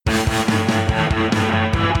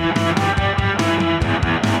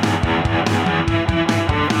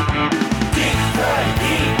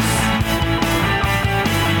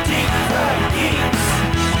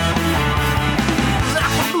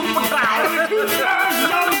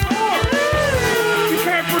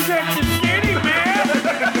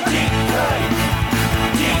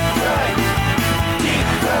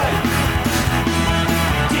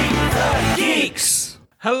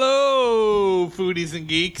Hello, foodies and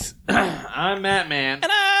geeks. I'm Matt Man.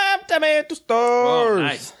 And I'm Tomato Stars. Oh,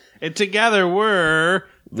 nice. And together we're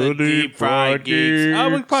the Deep Fried Geeks.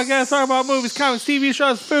 Our weekly podcast talking about movies, comics, TV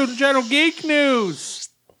shows, food, and general geek news.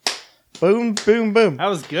 Boom, boom, boom. That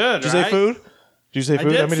was good, Did you say food? Did you say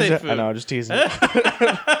food? I did say food. I know, I'm just teasing.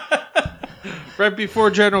 Right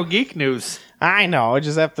before general geek news. I know.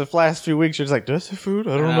 Just after the last few weeks, you're just like, did I say food?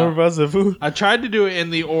 I don't remember if I said food. I tried to do it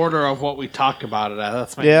in the order of what we talked about it at.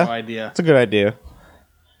 That's my new idea. It's a good idea.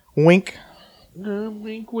 Wink.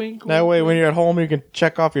 Wink, wink, That wink, way, when wink. you're at home, you can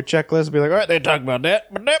check off your checklist and be like, all right, they talk about that,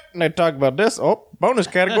 and they talk about this. Oh, bonus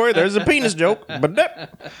category, there's a penis joke.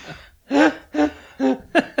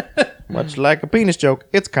 Much like a penis joke,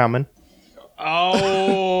 it's coming.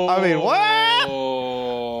 Oh. I mean, what?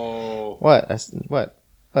 Oh. What?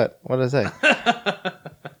 What did I say?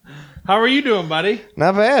 How are you doing, buddy?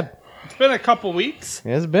 Not bad. It's been a couple weeks.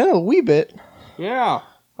 It's been a wee bit. Yeah.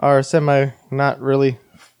 Our not really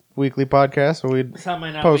weekly podcast where we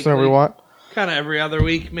post whenever we want. Kind of every other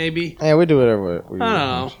week, maybe. Yeah, we do whatever we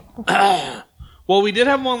I don't know. Well, we did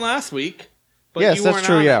have one last week. But yes, you that's weren't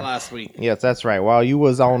true, on yeah. it last week. Yes, that's right. While you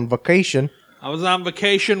was on vacation. I was on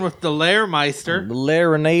vacation with the Lairmeister. The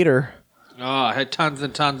Lairinator. Oh, I had tons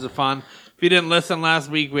and tons of fun. If you didn't listen last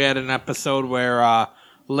week, we had an episode where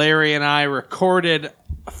Larry and I recorded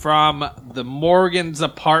from the Morgan's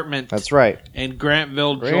apartment. That's right. In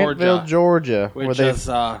Grantville, Georgia. Which where is...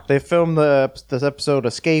 they filmed this episode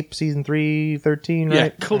Escape, season 313, right? Yeah,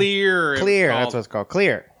 Clear. Clear, that's what it's called.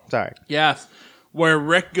 Clear. Sorry. Yes. Where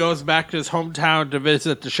Rick goes back to his hometown to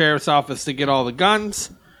visit the sheriff's office to get all the guns,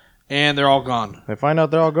 and they're all gone. They find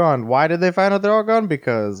out they're all gone. Why did they find out they're all gone?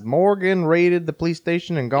 Because Morgan raided the police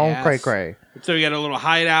station and gone cray-cray. So we got a little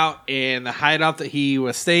hideout, and the hideout that he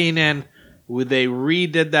was staying in, they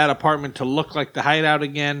redid that apartment to look like the hideout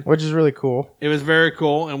again. Which is really cool. It was very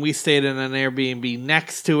cool, and we stayed in an Airbnb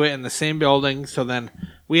next to it in the same building, so then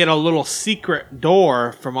we had a little secret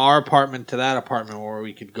door from our apartment to that apartment where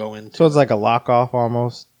we could go into. So it's like a lock-off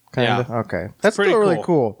almost, kind of? Yeah. Okay. That's pretty still really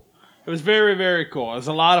cool. It was very, very cool. It was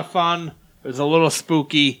a lot of fun. It was a little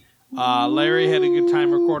spooky. Larry had a good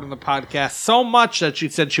time recording the podcast, so much that she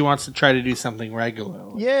said she wants to try to do something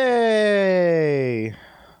regular. Yay!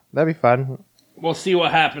 That'd be fun. We'll see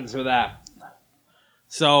what happens with that.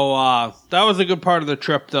 So that was a good part of the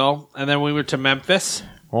trip, though. And then we went to Memphis.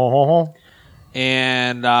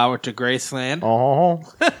 And went to Graceland.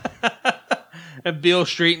 And Beale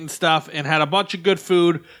Street and stuff. And had a bunch of good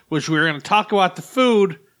food, which we were going to talk about the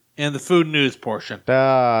food in the food news portion.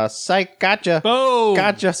 Psych, gotcha. Boom!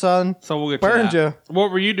 Gotcha, son. So we'll get Burned to that. you.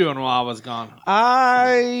 What were you doing while I was gone?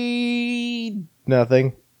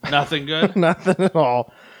 Nothing. Nothing good? Nothing at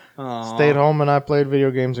all. Aww. Stayed home and I played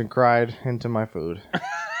video games and cried into my food.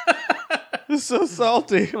 It's so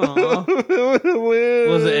salty.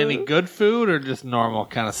 Was it any good food or just normal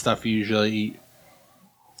kind of stuff you usually eat?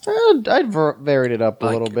 I varied it up a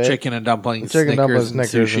little bit. Chicken and dumplings, Chicken dumplings,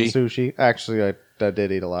 Snickers, and sushi. Actually, I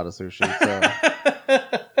did eat a lot of sushi. So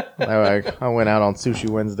I went out on Sushi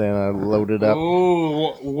Wednesday and I loaded up.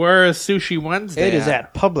 Ooh, where is Sushi Wednesday? It is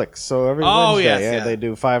at Publix. So every Wednesday, they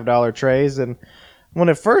do $5 trays. And when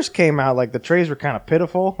it first came out, like the trays were kind of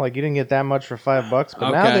pitiful. Like you didn't get that much for $5,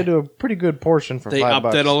 but now they do a pretty good portion for $5. They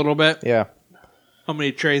upped it a little bit. Yeah. How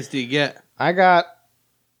many trays do you get? I got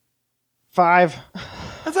 5.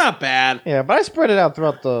 That's not bad. Yeah, but I spread it out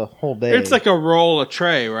throughout the whole day. It's like a roll a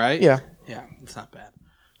tray, right? Yeah. Yeah, it's not bad.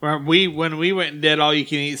 When we went and did all you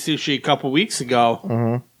can eat sushi a couple weeks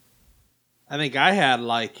ago, I think I had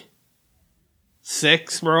like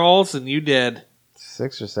 6 rolls, and you did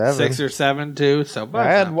 6 or 7. 6 or 7 too. So I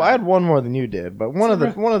had one more than you did, but one of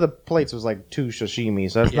the plates was like 2 sashimi,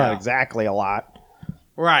 so that's not exactly a lot.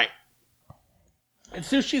 Right. And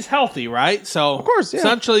sushi's healthy, right? So of course, yeah.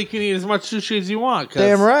 Essentially, you can eat as much sushi as you want.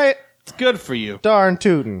 Damn right. It's good for you. Darn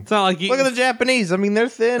tootin'. It's not like Look at the Japanese. I mean, they're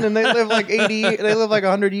thin and they live like 80. They live like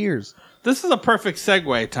 100 years. This is a perfect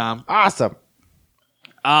segue, Tom. Awesome.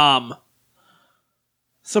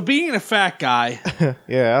 So being a fat guy,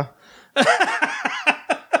 yeah.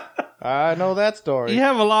 I know that story. You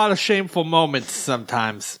have a lot of shameful moments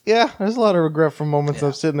sometimes. Yeah, there's a lot of regretful moments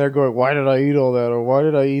of sitting there going, why did I eat all that? Or why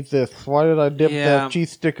did I eat this? Why did I dip that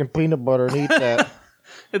cheese stick in peanut butter and eat that?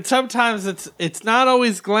 And sometimes it's not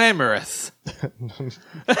always glamorous. When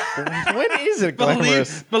is it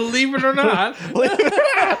glamorous? Believe it or not.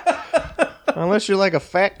 Unless you're like a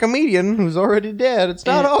fat comedian who's already dead, it's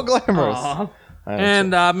not all glamorous.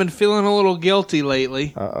 And I've been feeling a little guilty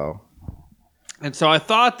lately. Uh-oh. And so I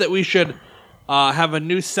thought that we should have a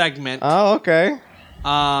new segment. Oh, okay.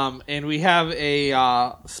 And we have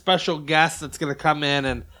a special guest that's going to come in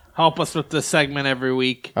and help us with this segment every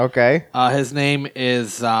week. Okay. His name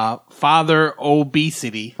is Father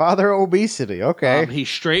Obesity. Father Obesity, okay. He's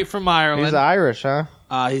straight from Ireland. He's Irish, huh?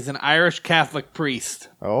 He's an Irish Catholic priest.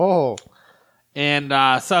 Oh. And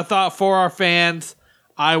so I thought for our fans,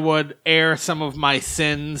 I would air some of my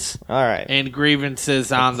sins and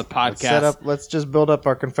grievances on the podcast. Let's just build up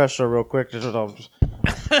our confessional real quick. All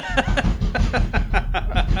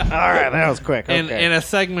right, that was quick. Okay. In a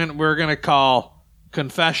segment we're going to call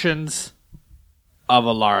Confessions of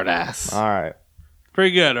a Lard Ass. All right.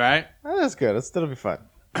 Pretty good, right? That's good. It'll be fun.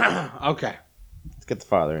 Okay. Let's get the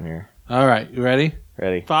father in here. All right. You ready?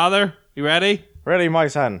 Ready. Father, you ready? Ready, my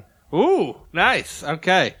son. Ooh, nice.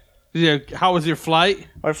 Okay. How was your flight?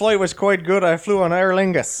 My flight was quite good. I flew on Aer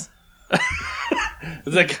Lingus.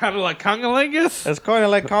 Is that kind of like Congolingus? It's kind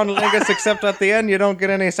of like Congolingus, except at the end you don't get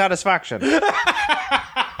any satisfaction.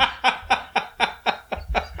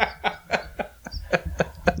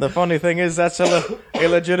 The funny thing is that's a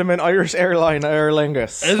legitimate Irish airline, Aer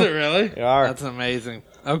Lingus. Is it really? Yeah. That's amazing.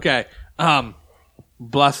 Okay.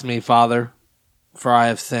 Bless me, Father, for I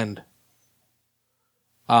have sinned.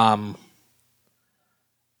 How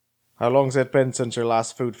long's it been since your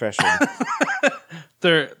last food fishing?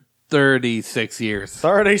 36 years.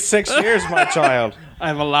 36 years, my child. I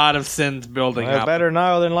have a lot of sins building up. Better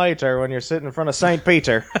now than later when you're sitting in front of St.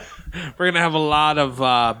 Peter. We're going to have a lot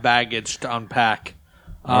of baggage to unpack.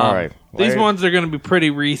 All right. These ones are going to be pretty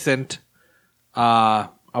recent. I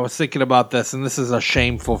was thinking about this, and this is a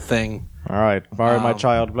shameful thing. All right. Borrow my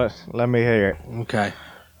child. Let me hear it. Okay.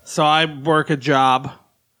 So I work a job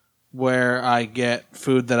where I get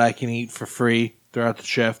food that I can eat for free throughout the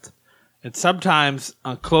shift. And sometimes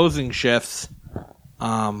on closing shifts,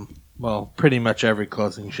 pretty much every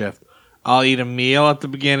closing shift, I'll eat a meal at the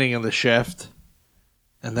beginning of the shift,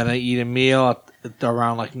 and then I eat a meal at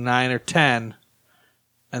around like 9 or 10,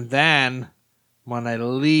 and then when I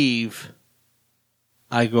leave,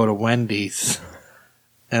 I go to Wendy's,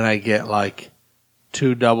 and I get like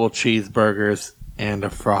 2 double cheeseburgers and a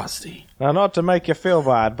Frosty. Now, not to make you feel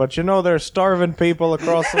bad, but you know there's starving people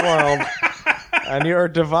across the world, and you're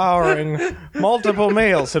devouring multiple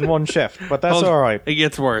meals in one shift, but that's all right. It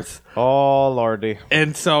gets worse. Oh, Lordy.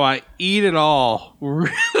 And so I eat it all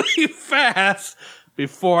really fast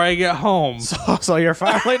before I get home. So your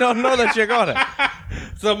family don't know that you got it.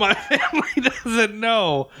 So my family doesn't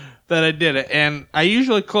know that I did it. And I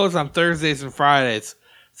usually close on Thursdays and Fridays.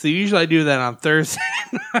 So usually I do that on Thursday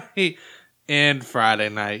night and Friday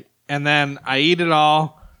night. And then I eat it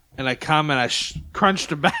all, and I come and I crunch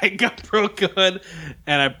the bag up real good,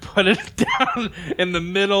 and I put it down in the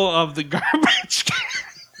middle of the garbage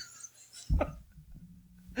can.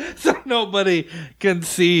 So nobody can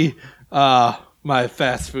see my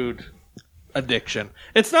fast food addiction.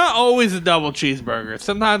 It's not always a double cheeseburger.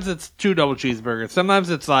 Sometimes it's 2 double cheeseburgers. Sometimes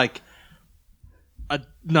it's like a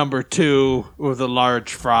number 2 with a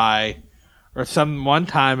large fry. Or one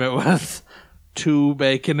time it was 2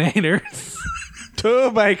 Baconators. 2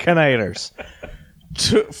 Baconators.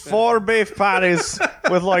 4 beef patties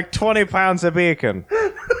with like 20 pounds of bacon.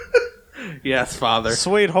 Yes, Father.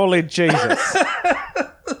 Sweet holy Jesus.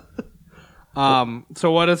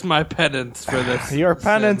 So what is my penance for this? Your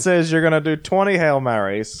penance is you're going to do 20 Hail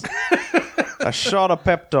Marys, a shot of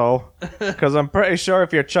Pepto, because I'm pretty sure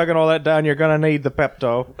if you're chugging all that down, you're going to need the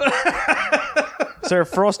Pepto. Is there a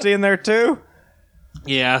Frosty in there too?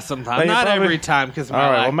 Yeah, sometimes. Not every time, because all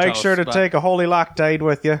right, well, make sure to take a holy Lactaid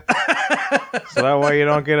with you. So that way you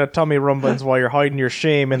don't get a tummy rumblings while you're hiding your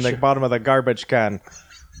shame in the bottom of the garbage can.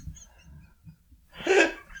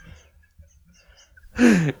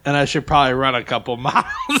 And I should probably run a couple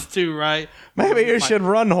miles too, right? Maybe you should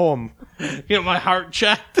run home. Get my heart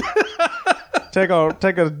checked. Take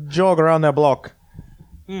a jog around that block.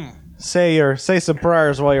 Say some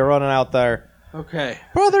prayers while you're running out there. Okay.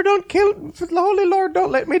 Brother, don't kill... For the Holy Lord, don't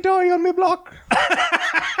let me die on me block.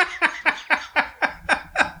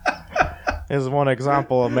 This is one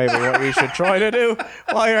example of maybe what you should try to do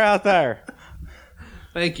while you're out there.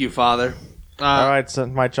 Thank you, Father. All right,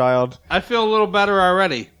 my child. I feel a little better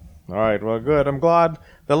already. All right, well, good. I'm glad.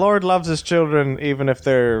 The Lord loves his children even if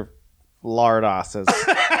they're lard asses.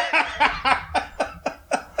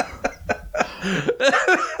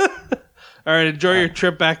 All right, enjoy your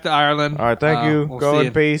trip back to Ireland. All right, thank you. We'll Go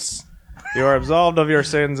in peace. You are absolved of your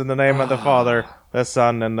sins in the name of the Father, the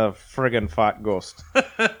Son, and the friggin' fat ghost.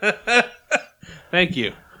 Thank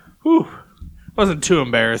you. Whew. Wasn't too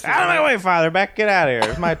embarrassed. Out of my way, Father. Back, get out of here.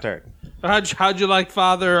 It's my turn. How'd you like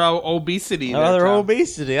Father Obesity?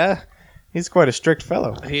 Obesity, huh? He's quite a strict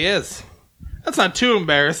fellow. He is. That's not too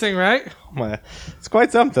embarrassing, right? It's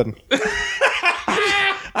quite something.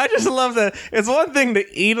 I just love that. It's one thing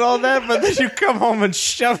to eat all that, but then you come home and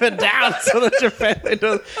shove it down so that your family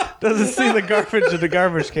doesn't see the garbage in the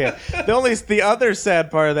garbage can. The other sad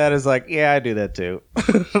part of that is like, yeah, I do that too.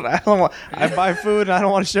 I buy food and I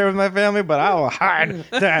don't want to share with my family, but I will hide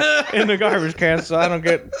that in the garbage can so I don't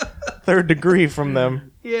get third degree from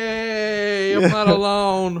them. Yay! I'm not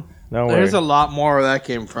alone. No way. There's a lot more where that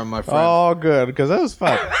came from, my friend. Oh, good, because that was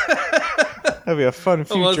fun. That'd be a fun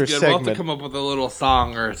future segment. segment. We'll have to come up with a little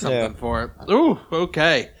song or something for it. Ooh,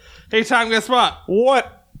 okay. Hey, Tom, guess what?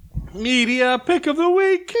 What? Media pick of the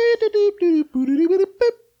week.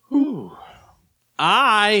 Ooh.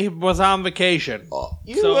 I was on vacation.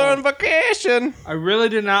 You were on vacation. I really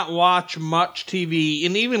did not watch much TV,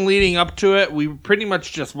 and even leading up to it, we pretty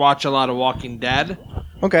much just watch a lot of Walking Dead.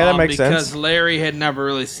 Okay, that makes sense. Because Larry had never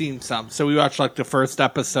really seen some. So we watched like the first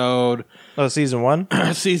episode. Oh, season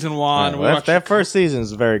 1? Season 1. Yeah, that first season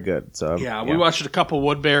is very good. So yeah, we watched a couple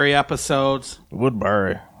Woodbury episodes.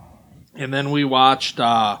 Woodbury. And then we watched,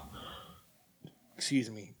 the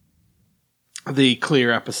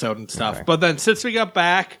Clear episode and stuff. Okay. But then since we got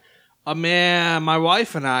back, my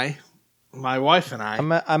wife and I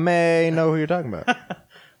may know who you're talking about.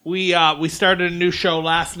 we started a new show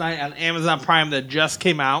last night on Amazon Prime that just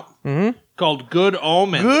came out called Good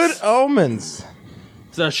Omens. Good Omens.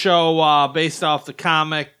 It's a show based off the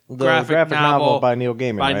graphic novel by Neil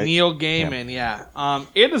Gaiman. By Neil Gaiman, yeah.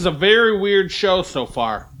 It is a very weird show so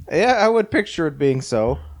far. Yeah, I would picture it being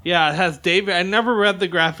so. Yeah, it has David. I never read the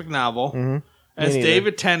graphic novel. It has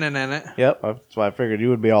David Tennant in it. Yep, that's why I figured you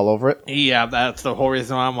would be all over it. Yeah, that's the whole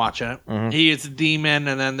reason why I'm watching it. He is a demon,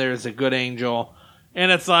 and then there's a good angel.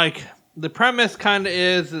 And it's like, the premise kind of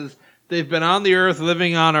is they've been on the earth,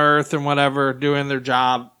 living on earth and whatever, doing their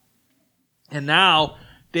job. And now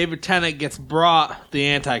David Tennant gets brought the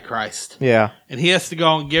Antichrist. Yeah. And he has to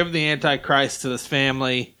go and give the Antichrist to this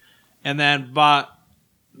family. And then, but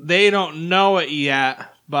they don't know it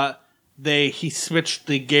yet, but they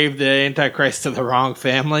gave the Antichrist to the wrong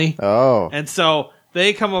family. Oh. And so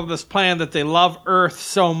they come up with this plan that they love Earth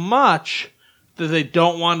so much that they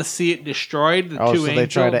don't want to see it destroyed. The two so angels, they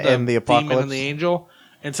try to end the apocalypse? Demon and the angel.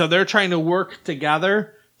 And so they're trying to work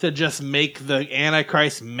together to just make the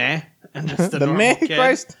Antichrist meh. And just the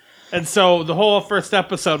Antichrist? And so the whole first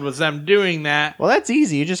episode was them doing that. Well, that's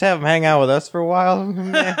easy. You just have them hang out with us for a while.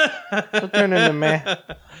 Meh. They'll turn into meh.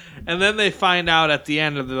 And then they find out at the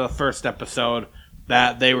end of the first episode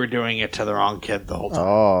that they were doing it to the wrong kid the whole time.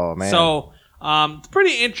 Oh, man. So it's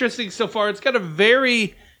pretty interesting so far. It's got a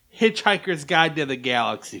very Hitchhiker's Guide to the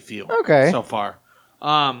Galaxy feel. Okay. So far.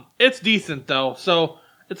 It's decent, though. So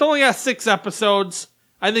it's only got 6 episodes.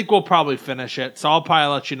 I think we'll probably finish it. So I'll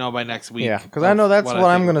probably let you know by next week. Yeah, because I know that's what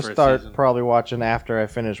I'm going to start probably watching after I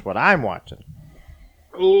finish what I'm watching.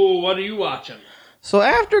 Ooh, what are you watching? So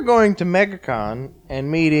after going to MegaCon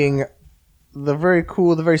and meeting the very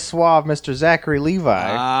cool, the very suave Mr. Zachary Levi,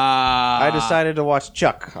 I decided to watch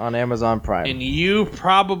Chuck on Amazon Prime. And you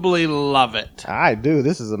probably love it. I do.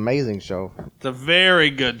 This is an amazing show. It's a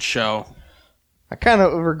very good show. I kind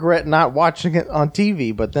of regret not watching it on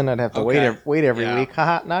TV, but then I'd have to wait every week.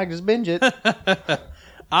 Haha, now I just binge it.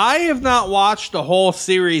 I have not watched the whole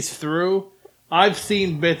series through. I've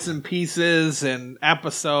seen bits and pieces and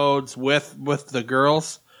episodes with the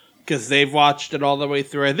girls because they've watched it all the way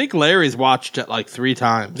through. I think Larry's watched it like 3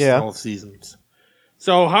 times. Yeah. The whole seasons.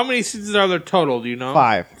 So how many seasons are there total? Do you know?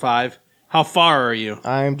 5. 5. How far are you?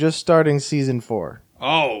 I'm just starting season 4.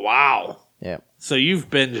 Oh, wow. Yep. So you've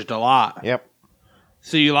binged a lot. Yep.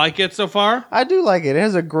 So you like it so far? I do like it. It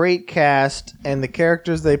has a great cast, and the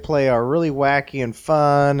characters they play are really wacky and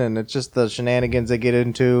fun, and it's just the shenanigans they get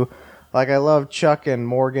into. Like, I love Chuck and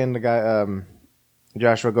Morgan, the guy,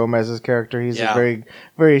 Joshua Gomez's character. He's a very,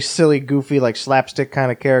 very silly, goofy, like slapstick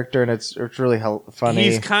kind of character, and it's really funny.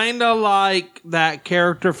 He's kind of like that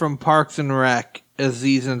character from Parks and Rec,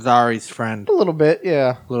 Aziz Ansari's friend. A little bit,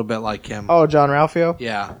 yeah. A little bit like him. Oh, John Ralphio?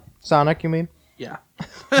 Yeah. Sonic, you mean? Yeah.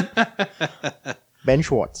 Ben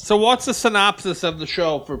Schwartz. So what's the synopsis of the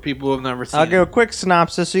show for people who have never seen it? I'll give a quick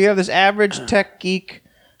synopsis. So you have this average tech geek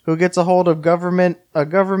who gets a hold of a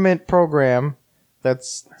government program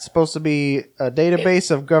that's supposed to be a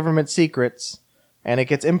database of government secrets, and it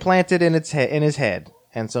gets implanted in his head.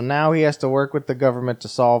 And so now he has to work with the government to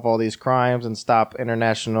solve all these crimes and stop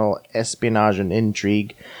international espionage and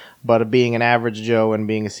intrigue. But being an average Joe and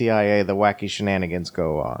being a CIA, the wacky shenanigans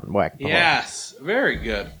go on. Yes, very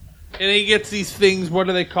good. And he gets these things, what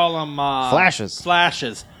do they call them? Flashes.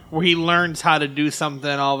 Flashes. where he learns how to do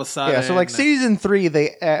something all of a sudden. Yeah, so like season 3,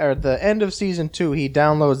 or the end of season 2, he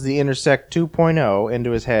downloads the Intersect 2.0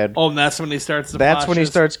 into his head. Oh, and that's when he starts the That's when he flashes?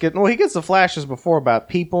 starts getting... Well, he gets the flashes before about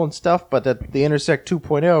people and stuff, but the Intersect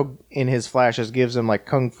 2.0 in his flashes gives him like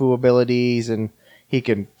kung fu abilities, and he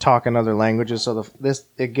can talk in other languages. So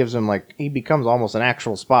it gives him like... He becomes almost an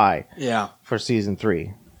actual spy. Yeah. For season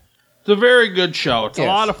 3. It's a very good show. It's a Yes.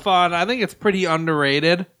 lot of fun. I think it's pretty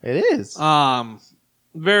underrated. It is.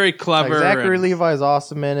 Very clever. Like Zachary and Levi's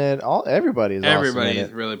awesome in it. Everybody's awesome in everybody's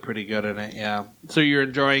it. really pretty good in it, yeah. So you're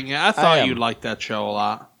enjoying it. I thought am. you'd like that show a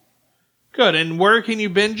lot. Good. And where can you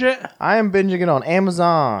binge it? I am binging it on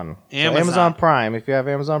Amazon. So Amazon. Amazon Prime. If you have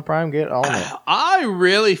Amazon Prime, get on it. I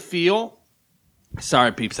really feel...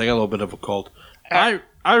 Sorry, peeps. I got a little bit of a cold. I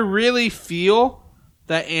really feel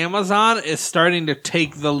that Amazon is starting to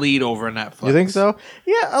take the lead over Netflix. You think so?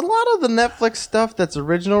 Yeah, a lot of the Netflix stuff that's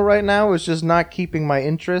original right now is just not keeping my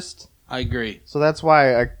interest. I agree. So that's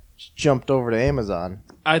why I jumped over to Amazon.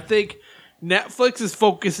 I think Netflix is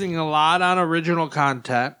focusing a lot on original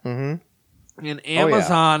content. Mm-hmm. And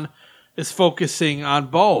Amazon is focusing on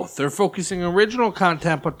both. They're focusing on original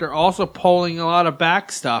content, but they're also pulling a lot of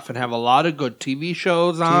back stuff and have a lot of good TV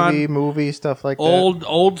shows on. TV, movie, stuff like that.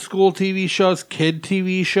 Old school TV shows, kid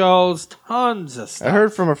TV shows, tons of stuff. I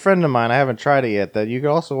heard from a friend of mine, I haven't tried it yet, that you can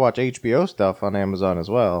also watch HBO stuff on Amazon as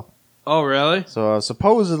well. Oh, really? So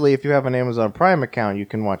supposedly, if you have an Amazon Prime account, you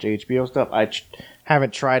can watch HBO stuff. I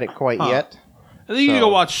haven't tried it quite yet. I think you can go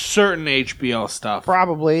watch certain HBO stuff.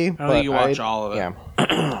 Probably. I don't think you watch all of it. Yeah.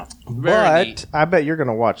 Very But I bet you're going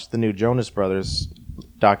to watch the new Jonas Brothers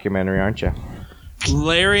documentary, aren't you?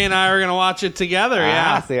 Larry and I are going to watch it together,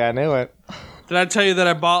 yeah. See, I knew it. Did I tell you that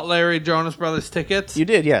I bought Larry Jonas Brothers tickets? You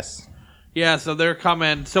did, yes. Yeah, so they're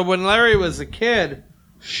coming. So when Larry was a kid,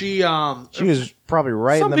 she was probably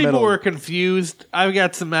right in some the people middle. were confused. I've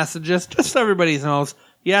got some messages, just so everybody knows.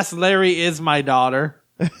 Yes, Larry is my daughter.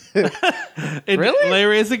 Really?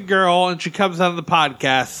 Larry is a girl, and she comes on the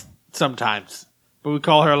podcast sometimes. But we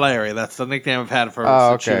call her Larry. That's the nickname I've had for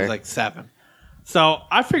her since she was like 7. So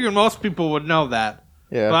I figured most people would know that.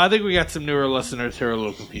 Yeah. But I think we got some newer listeners who are a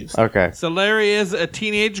little confused. Okay. So Larry is a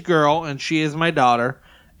teenage girl, and she is my daughter.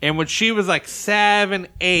 And when she was like 7,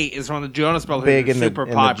 8 is when the Jonas Brothers Big were in super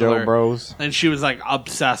the popular. Joe Bros. And she was like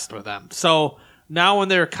obsessed with them. So now when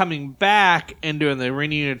they're coming back and doing the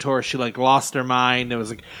reunion tour, she like lost her mind. It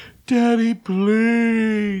was like, Daddy,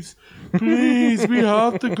 please, we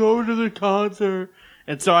have to go to the concert.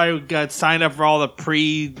 And so I got signed up for all the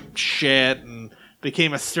pre-shit and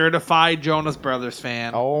became a certified Jonas Brothers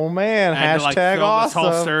fan. Oh, man. I had to, like, Hashtag fill awesome.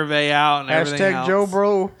 this whole survey out and everything Hashtag else. Joe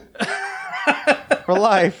Bro. For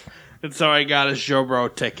life. And so I got his Joe Bro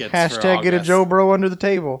tickets. Hashtag get a Joe Bro under the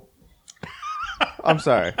table. I'm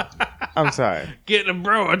sorry. Getting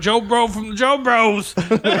a Joe Bro from the Joe Bros.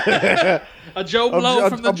 A Joe Blow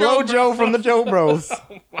from the Joe Bro Joe from the Joe Bros.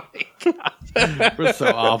 Oh my god, we're so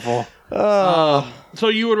awful. Oh. So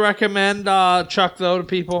you would recommend Chuck though to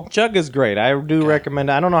people? Chuck is great. I do recommend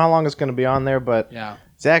it. I don't know how long it's going to be on there, but Yeah.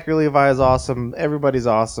 Zachary Levi is awesome. Everybody's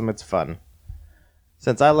awesome. It's fun.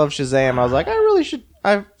 Since I love Shazam, I was like, I really should.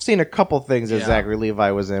 I've seen a couple things that Zachary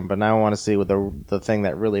Levi was in, but now I want to see what the thing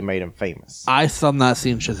that really made him famous. I still have not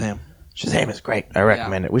seen Shazam. Shazam is great. I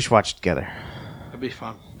recommend it. We should watch it together. It'd be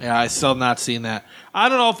fun. Yeah, I still have not seen that. I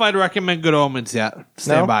don't know if I'd recommend Good Omens yet.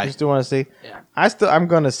 Stand by. You still want to see? Yeah. I'm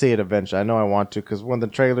going to see it eventually. I know I want to because when the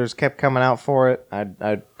trailers kept coming out for it, I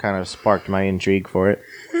kind of sparked my intrigue for it.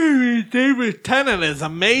 David Tennant is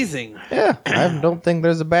amazing. Yeah, I don't think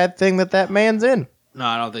there's a bad thing that man's in. No,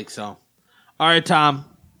 I don't think so. All right, Tom.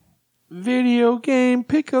 Video game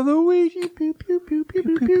pick of the week.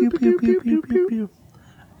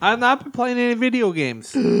 I've not been playing any video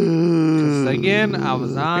games. 'Cause again, I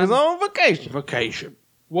was He's on vacation.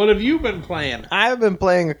 What have you been playing? I've been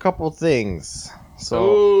playing a couple things. So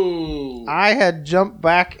Ooh. I had jumped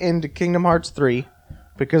back into Kingdom Hearts 3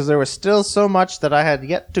 because there was still so much that I had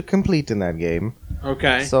yet to complete in that game.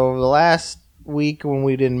 Okay. So the last week when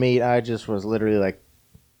we didn't meet, I just was literally like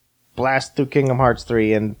blast through Kingdom Hearts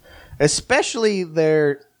 3, and especially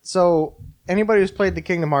there. So anybody who's played the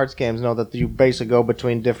Kingdom Hearts games know that you basically go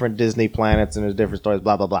between different Disney planets and there's different stories,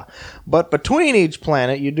 blah blah blah. But between each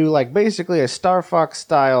planet, you do like basically a Star Fox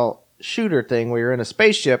style shooter thing where you're in a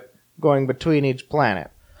spaceship going between each planet.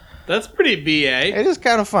 That's pretty BA. It is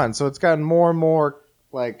kind of fun. So it's gotten more and more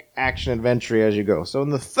like action adventure as you go. So in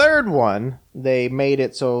the third one, they made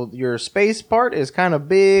it so your space part is kind of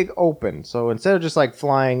big open. So instead of just like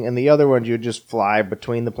flying in the other ones, you just fly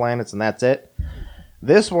between the planets and that's it.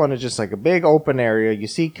 This one is just like a big open area. You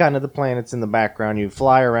see kind of the planets in the background. You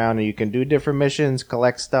fly around and you can do different missions,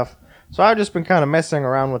 collect stuff. So I've just been kind of messing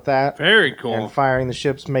around with that. Very cool. And firing the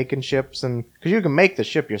ships, making ships, and because you can make the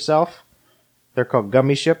ship yourself. They're called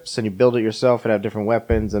gummy ships, and you build it yourself and have different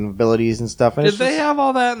weapons and abilities and stuff. And Did they have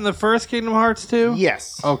all that in the first Kingdom Hearts too?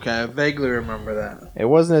 Yes. Okay, I vaguely remember that. It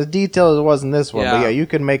wasn't as detailed as it was in this one, Yeah. but yeah, you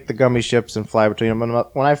can make the gummy ships and fly between them. And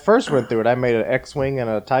when I first went through it, I made an X-Wing and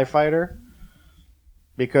a TIE Fighter.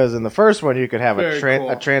 Because in the first one, you could have Very cool.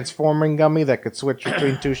 a transforming gummy that could switch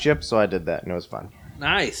between two ships, so I did that, and it was fun.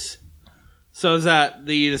 Nice. So is that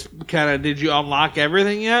did you unlock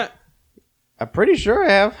everything yet? I'm pretty sure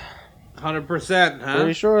I have. 100%, huh?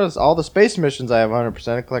 Pretty sure it's all the space missions I have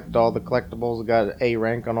 100%. I collect all the collectibles. I got an A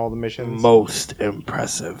rank on all the missions. Most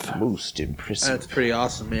impressive. Most impressive. That's pretty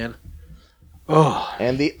awesome, man. Oh,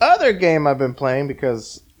 And the other game I've been playing,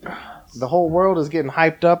 because the whole world is getting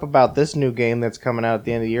hyped up about this new game that's coming out at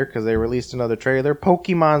the end of the year because they released another trailer,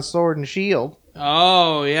 Pokemon Sword and Shield.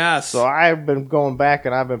 oh yes. So I've been going back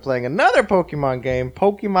and I've been playing another Pokemon game,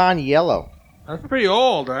 Pokemon Yellow. That's pretty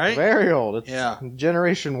old, right? Very old. It's Yeah.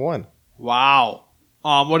 Generation 1. Wow.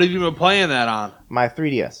 What have you been playing that on? My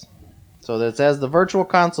 3DS. So that says the virtual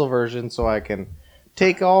console version, so I can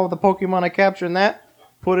take all the Pokemon I capture in that,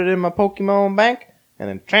 put it in my Pokemon bank, and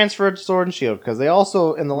then transfer it to Sword and Shield. Because they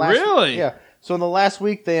also, in the last... Really? Yeah. So in the last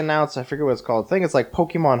week, they announced, I forget what it's called. I think it's like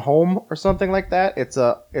Pokemon Home or something like that. It's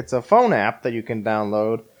a phone app that you can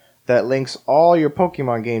download that links all your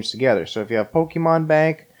Pokemon games together. So if you have Pokemon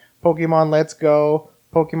Bank, Pokemon Let's Go,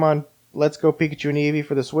 Pokemon Let's Go Pikachu and Eevee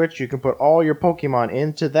for the Switch, you can put all your Pokemon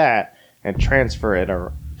into that and transfer it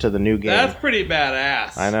to the new game. That's pretty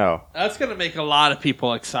badass. I know. That's going to make a lot of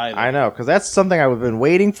people excited. I know, because that's something I've been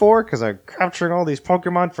waiting for, because I'm capturing all these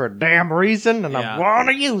Pokemon for a damn reason, and Yeah. I want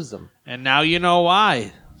to use them. And now you know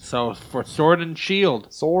why. So for Sword and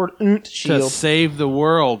Shield. Sword and To Shield. save the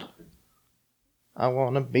world. I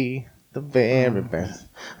want to be the very best,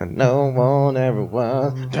 and no one ever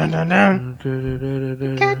was. Dun, dun, dun.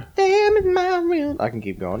 God damn it, my real. I can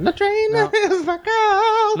keep going. The train is my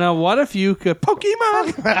girl. Now, what if you could...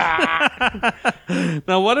 Pokemon!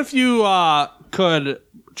 Now, what if you could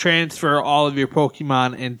transfer all of your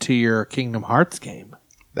Pokemon into your Kingdom Hearts game?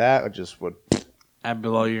 That just would. That'd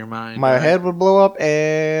blow your mind. My right? head would blow up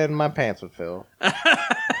and my pants would fill.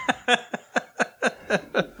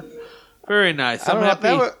 Very nice. I I'm don't,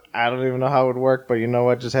 know, happy. I don't even know how it would work, but you know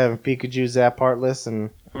what? Just having Pikachu zap heartless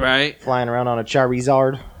and Right? flying around on a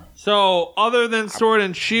Charizard. So, other than Sword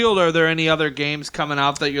and Shield, are there any other games coming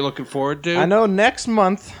out that you're looking forward to? I know next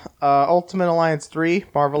month, Ultimate Alliance 3,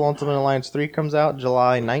 Marvel Ultimate Alliance 3 comes out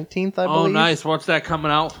July 19th, I Oh, believe. nice. What's that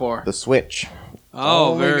coming out for? The Switch.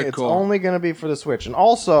 Oh, very It's cool. only going to be for the Switch. And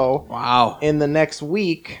also, Wow. in the next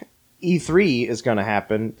week, E3 is going to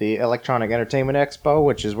happen, the Electronic Entertainment Expo,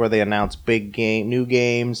 which is where they announce new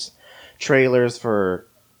games, trailers for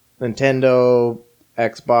Nintendo,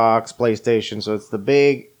 Xbox, PlayStation. So it's the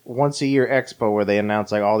big once-a-year expo where they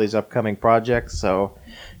announce like all these upcoming projects. So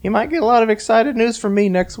you might get a lot of excited news from me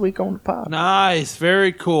next week on the pod. Nice.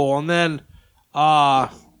 Very cool. And then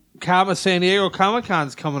San Diego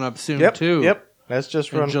Comic-Con's coming up soon, too. Yep. That's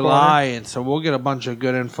just In run July. And so we'll get a bunch of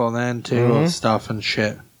good info then, too, Mhm. of stuff and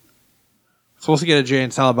shit. Supposed to get a Jay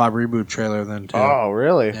and Silent Bob reboot trailer then, too. Oh,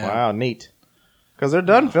 really? Yeah. Wow, neat. Because they're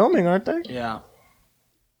done filming, aren't they? Yeah.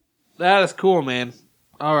 That is cool, man.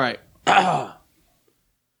 All right.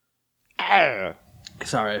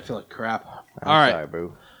 Sorry, I feel like crap. All right. Sorry,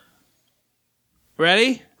 boo.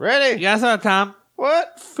 Ready? Ready? You guys have time?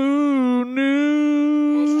 What? Food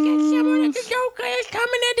news. Joker is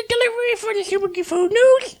coming at the delivery for the Super Food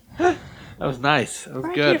News. That was nice. That was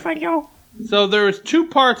Right good. here for you. So there was two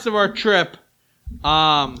parts of our trip.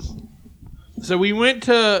 So we went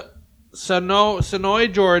to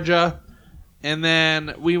Sonoy, Georgia, and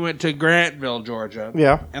then we went to Grantville, Georgia,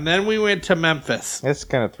 Yeah. and then we went to Memphis. It's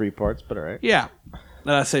kind of 3 parts, but all right. Yeah.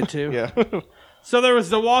 Did I say two? Yeah. So there was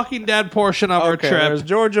the Walking Dead portion of our Okay, trip. there's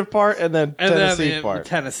Georgia part and then And Tennessee then the part.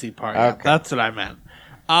 Tennessee part. Yeah, Okay. that's what I meant.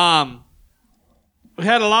 We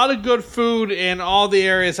had a lot of good food in all the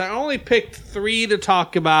areas. I only picked 3 to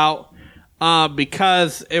talk about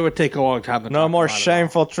because it would take a long time to No talk more about it all.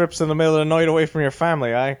 shameful trips in the middle of the night away from your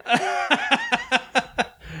family, eh?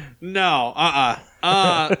 No,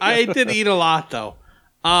 I did eat a lot though.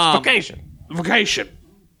 Vacation. Vacation.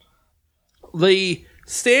 The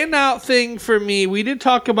standout thing for me, we did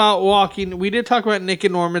talk about Nick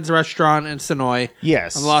and Norman's restaurant in Sonoy.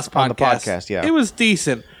 Yes. On the last podcast. On the podcast, yeah. It was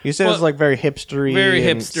decent. You said it was But- like very hipstery. Very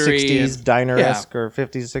and hipstery 60s and- diner-esque or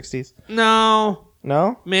 50s, 60s. No,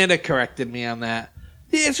 No? Amanda corrected me on that.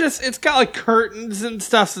 It's got like curtains and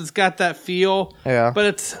stuff, so it's got that feel. Yeah.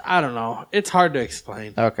 But I don't know. It's hard to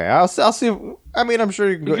explain. Okay, I'll see. I mean, I'm sure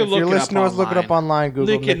you can go. can If look you're it up listening to us, look it up online.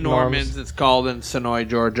 Google Nick and Norman's, it's called in Sonoy,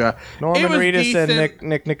 Georgia. Norman It was Reedus and decent.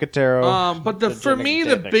 Nick Nicotero. But for me,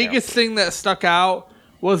 the biggest thing that stuck out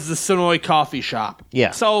was the Sonoy Coffee Shop.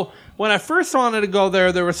 Yeah. So when I first wanted to go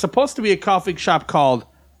there was supposed to be a coffee shop called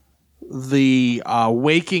the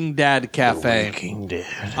Waking Dead Cafe. King Dead.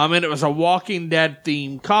 And it was a Walking Dead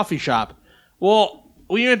themed coffee shop. Well,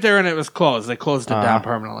 we went there and it was closed. They closed it down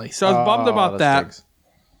permanently. So I was bummed about that. Stinks.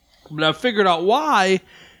 But I figured out why.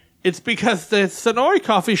 It's because the Sonoy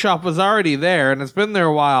coffee shop was already there and it's been there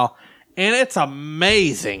a while. And it's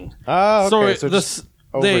amazing. Oh, okay. So, they- just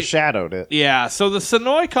overshadowed it. Yeah, so the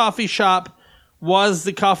Sonoy coffee shop was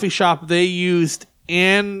the coffee shop they used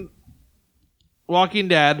in Walking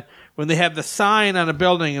Dead when they had the sign on a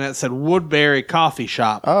building and it said Woodbury Coffee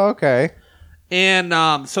Shop. Oh, okay.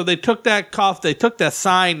 And so they took that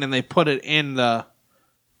sign and they put it in the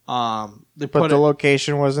But the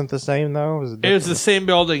location wasn't the same though. It was the same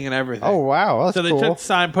building and everything. Oh wow, that's so they cool. took the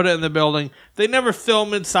sign, put it in the building. They never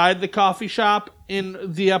film inside the coffee shop in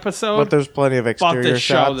the episode. But there's plenty of But exterior they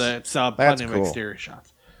show shots. that it's That's plenty of cool. exterior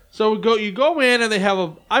shots. So you go in and they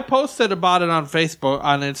have I posted about it on Facebook,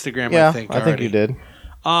 on Instagram. Yeah, I think you did.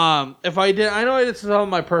 If I did, I know it's on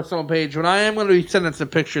my personal page, but I am going to be sending some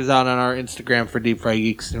pictures out on our Instagram for Deep Fry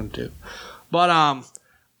Geeks soon too. But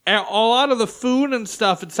a lot of the food and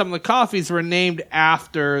stuff and some of the coffees were named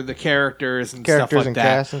after the characters and stuff like and that.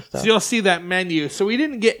 cast and stuff. So you'll see that menu. So we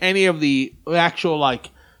didn't get any of the actual like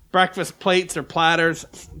breakfast plates or platters,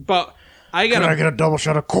 but I got Can I get a double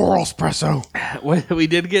shot of Coral Espresso? we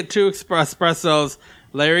did get 2 espressos.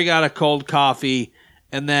 Larry got a cold coffee,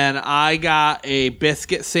 and then I got a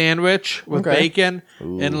biscuit sandwich with bacon,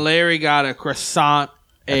 and Larry got a croissant,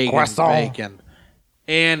 egg, and bacon.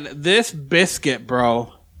 And this biscuit,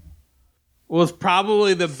 bro, was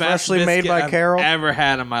probably the best Freshly made biscuit by I've Carol? ever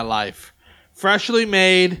had in my life. Freshly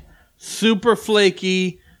made, super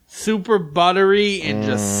flaky, super buttery, and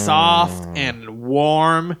just soft and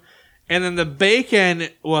warm. And then the bacon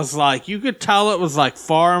was like, you could tell it was like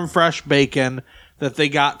farm fresh bacon that they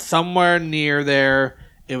got somewhere near there.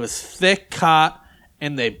 It was thick cut,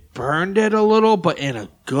 and they burned it a little, but in a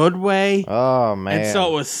good way. Oh man! And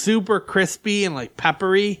so it was super crispy and like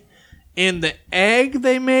peppery. And the egg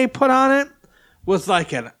they may put on it was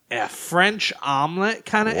like a French omelet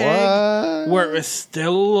kind of egg, where it was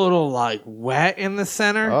still a little like wet in the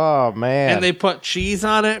center. Oh man! And they put cheese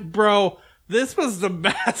on it, bro. This was the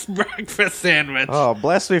best breakfast sandwich. Oh,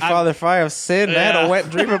 bless me, Father, if I have sinned. I had Yeah. a wet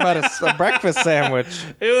dream about a breakfast sandwich.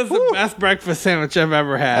 It was the best breakfast sandwich I've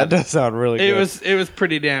ever had. That does sound really good. It was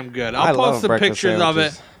pretty damn good. I I'll love post some breakfast pictures of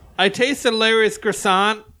sandwiches. it. I tasted Larry's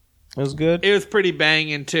croissant. It was good. It was pretty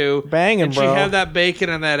banging too. Banging, and bro. She had that bacon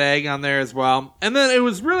and that egg on there as well. And then it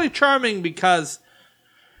was really charming because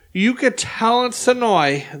you could tell in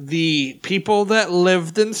Sonoy the people that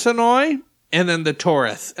lived in Sonoy and then the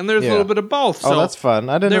tourists. And there's a Yeah. little bit of both. Oh, So that's fun.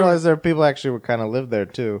 I didn't there- realize there were people actually would kind of live there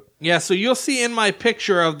too. yeah, so you'll see in my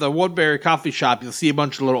picture of the Woodbury coffee shop, you'll see a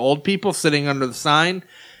bunch of little old people sitting under the sign.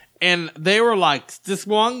 And they were like, this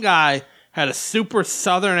one guy had a super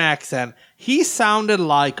southern accent. He sounded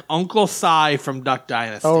like Uncle Si from Duck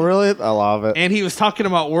Dynasty. Oh, really? I love it. And he was talking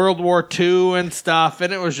about World War II and stuff,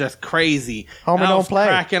 and it was just crazy. Homie, And I don't was play.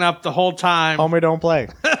 cracking up the whole time. Homie, don't play.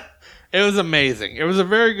 It was amazing. It was a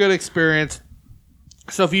very good experience.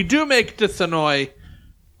 So if you do make it to Sonoy,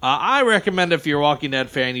 I recommend if you're a Walking Dead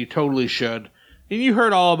fan, you totally should. And you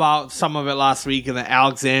heard all about some of it last week, and the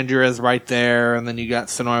Alexandria is right there, and then you got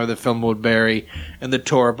Sonoy with the film Woodbury and the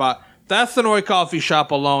tour. But that Sonoy coffee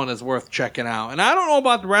shop alone is worth checking out. And I don't know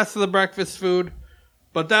about the rest of the breakfast food,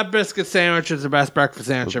 but that biscuit sandwich is the best breakfast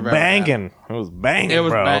sandwich I've ever had. Banging. It was banging, It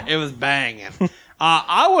was bro. it was banging.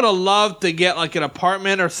 I would have loved to get like an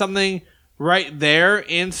apartment or something right there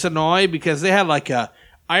in Sonoy because they had like a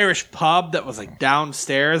Irish pub that was like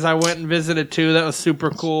downstairs. I went and visited too. That was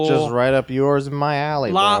super cool. Just right up yours in my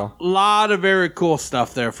alley, bro. Lot of very cool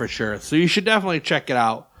stuff there for sure. So you should definitely check it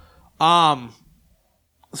out.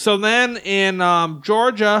 So then in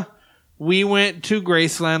Georgia, we went to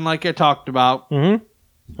Graceland like I talked about.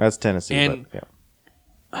 That's Tennessee. And- but,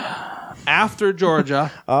 yeah. After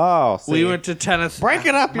Georgia, Oh, see. we went to Tennessee.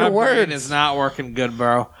 Breaking up your My brain words. is not working good,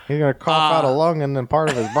 bro. He's going to cough out a lung and then part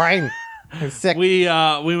of his brain. He's sick. We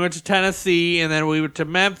went to Tennessee and then we went to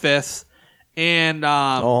Memphis and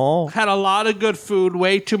had a lot of good food.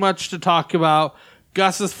 Way too much to talk about.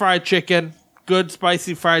 Gus's fried chicken, good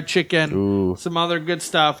spicy fried chicken, Ooh. some other good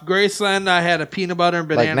stuff. Graceland, I had a peanut butter and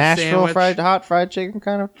banana Like Nashville sandwich. hot fried chicken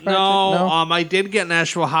kind of fried chicken? No, I did get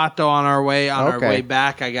Nashville hot dough on our way Okay.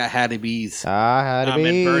 back. I got Hattie B's. Hattie in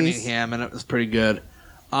B's. Birmingham, and it was pretty good.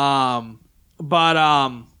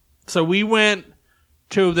 So we went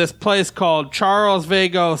to this place called Charles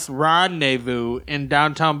Vagos Rendezvous in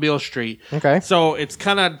downtown Beale Street. Okay. So it's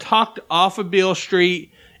kind of tucked off of Beale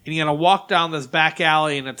Street, and you're going to walk down this back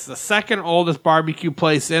alley, and it's the second oldest barbecue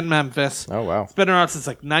place in Memphis. Oh, wow. It's been around since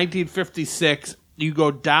like 1956. You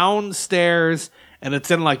go downstairs, and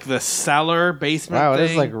it's in like the cellar basement Wow, it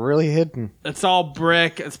thing. is like really hidden. It's all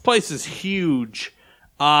brick. This place is huge.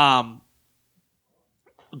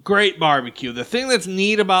 Great barbecue. The thing that's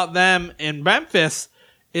neat about them in Memphis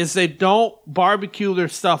is they don't barbecue their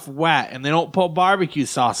stuff wet, and they don't put barbecue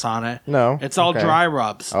sauce on it. No. It's all Okay. dry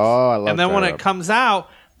rubs. Oh, I love And then dry when rub. it comes out,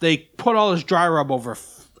 they put all this dry rub over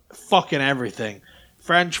fucking everything.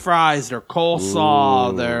 French fries, their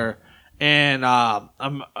coleslaw,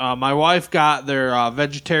 my wife got their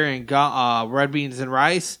vegetarian red beans and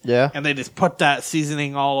rice. Yeah. And they just put that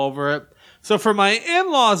seasoning all over it. So for my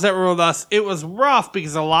in-laws that were with us, it was rough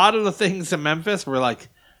because a lot of the things in Memphis were like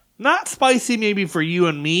not spicy maybe for you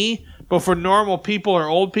and me, but for normal people or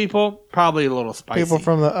old people, probably a little spicy. People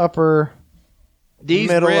from the upper These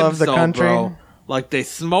middle ribs, of the though, country. bro, like they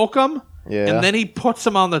smoke them, Yeah. and then he puts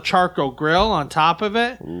them on the charcoal grill on top of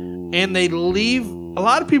it, and they leave. A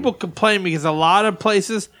lot of people complain because a lot of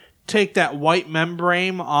places take that white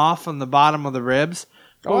membrane off on the bottom of the ribs.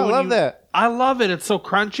 Oh, I But when love that. I love it. It's so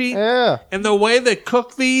crunchy. Yeah. And the way they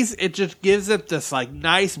cook these, it just gives it this like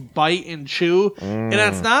nice bite and chew. And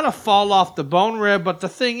it's not a fall off the bone rib, but the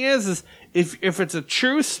thing is if it's a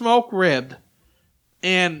true smoke rib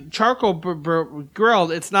and charcoal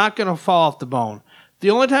grilled, it's not going to fall off the bone. The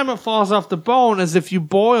only time it falls off the bone is if you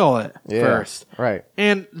boil it first. Right.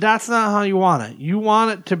 And that's not how you want it. You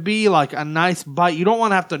want it to be like a nice bite. You don't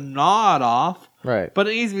want to have to gnaw it off. Right. But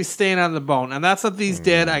it needs to be staying on the bone. And that's what these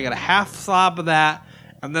did. I got a half slab of that.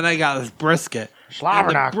 And then I got this brisket. And the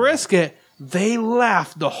Slobberknocker. brisket, they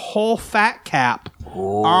left the whole fat cap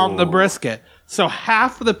on the brisket. So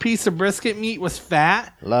half of the piece of brisket meat was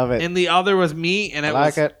fat. Love it. And the other was meat. And it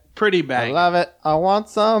Like was it. pretty I bang. love it. I want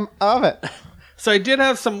some of it. So I did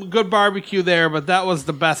have some good barbecue there, but that was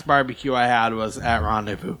the best barbecue I had was at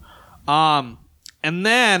Rendezvous. And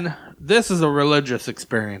then this is a religious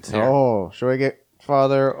experience here. Oh, should we get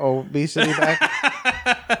Father Obesity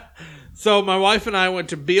back? So my wife and I went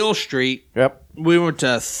to Beale Street. Yep. We went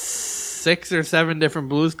to 6 or 7 different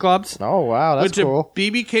blues clubs. Oh, wow. That's Went to cool.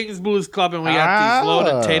 BB King's Blues Club, and we got these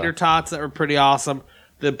loaded tater tots that were pretty awesome.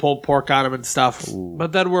 They pulled pork on them and stuff.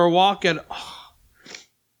 But then we're walking.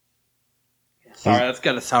 Sorry, that's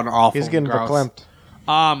gonna sound awful. He's getting and gross.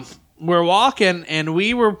 verklempt. We're walking, and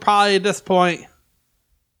we were probably at this point.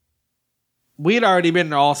 We had already been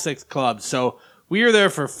to all 6 clubs, so we were there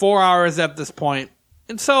for 4 hours at this point,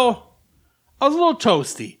 and so I was a little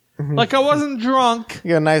toasty. Like I wasn't drunk,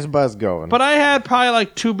 You got a nice buzz going. but I had probably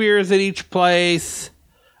like 2 beers at each place.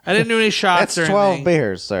 I didn't do any shots That's or 12 anything.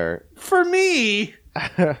 beers, sir. For me,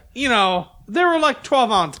 there were like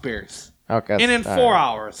 12-ounce beers, Okay. and in 4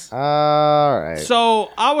 hours. All right.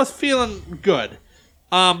 So I was feeling good,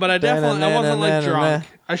 but I wasn't like drunk.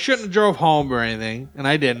 I shouldn't have drove home or anything, and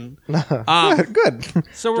I didn't. Good.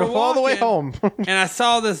 So we're Drove all the way walking, home. and I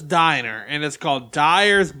saw this diner, and it's called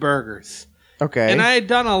Dyer's Burgers. Okay. And I had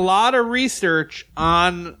done a lot of research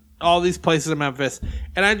on all these places in Memphis,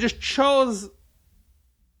 and I just chose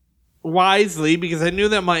wisely because I knew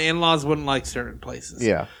that my in-laws wouldn't like certain places.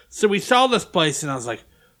 Yeah. So we saw this place, and I was like,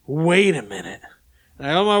 wait a minute. And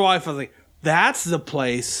I told my wife, I was like, that's the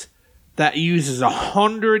place that uses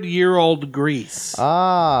 100-year-old grease.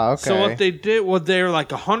 Ah, okay. So what they did was they were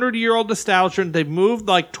like a 100-year-old establishment. They've moved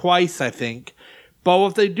like twice, I think. But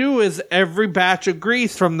what they do is every batch of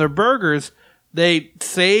grease from their burgers, they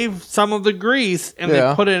save some of the grease and Yeah.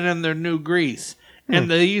 they put it in their new grease. And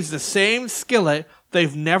they use the same skillet.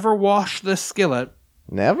 They've never washed this skillet.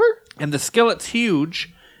 Never? And the skillet's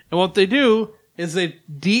huge. And what they do is they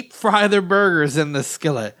deep fry their burgers in the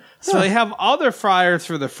skillet. So they have other fryers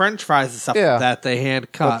for the French fries and stuff Yeah. like that they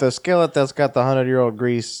hand cut. With the skillet that's got the 100-year-old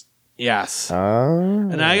grease. Yes. Oh.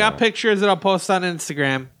 And I got pictures that I'll post on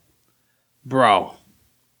Instagram. Bro.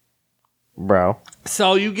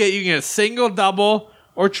 So you can get a single, double,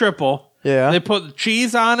 or triple. Yeah. They put the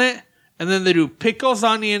cheese on it, and then they do pickles,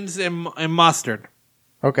 onions, and mustard.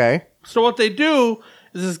 Okay. So what they do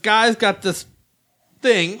is this guy's got this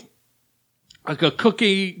thing, like a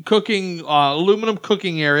cooking aluminum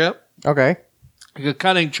cooking area, Okay. like a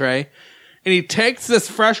cutting tray, and he takes this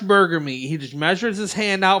fresh burger meat. He just measures his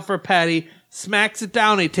hand out for a patty, smacks it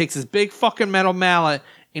down. And he takes his big fucking metal mallet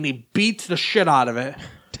and he beats the shit out of it.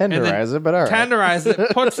 Tenderize it, but all right. Tenderize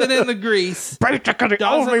it, puts it in the grease. Does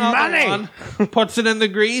another one, puts it in the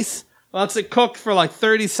grease, lets it cook for like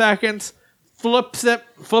 30 seconds, flips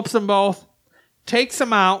them both, takes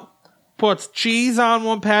them out, puts cheese on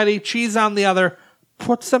one patty, cheese on the other,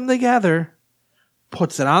 puts them together,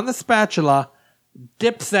 puts it on the spatula,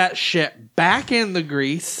 dips that shit back in the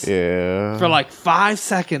grease for like 5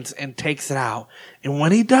 seconds and takes it out. And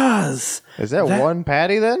when he does... Is that one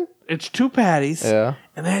patty then? It's 2 patties. Yeah.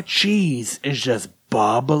 And that cheese is just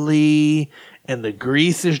bubbly and the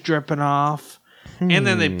grease is dripping off. And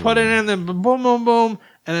then they put it in, then boom, boom, boom,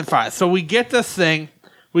 and then fry it. So we get this thing.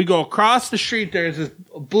 We go across the street. There's this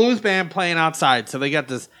blues band playing outside. So they got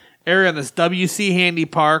this area in this WC Handy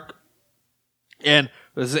Park. And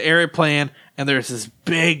there's an area playing. And there's this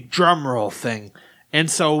big drum roll thing.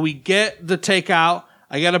 And so we get the takeout.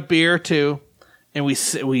 I got a beer too. And we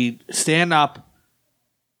stand up.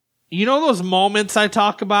 You know those moments I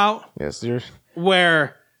talk about? Yes, sir.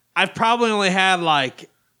 Where I've probably only had like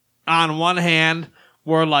on one hand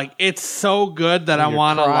where like it's so good that I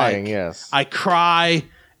want to like yes. I cry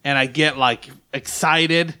and I get like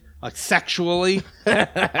excited like sexually.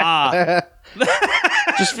 Just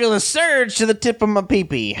feel a surge to the tip of my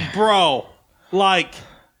pee-pee. Bro, like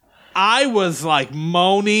I was like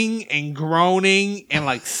moaning and groaning and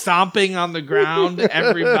like stomping on the ground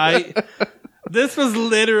every bite. This was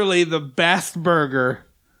literally the best burger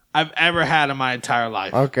I've ever had in my entire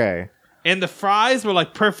life. Okay. And the fries were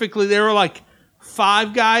like perfectly, they were like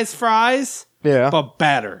Five Guys fries, but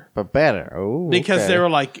better. But better. Oh, because they were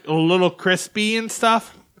like a little crispy and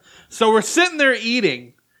stuff. So we're sitting there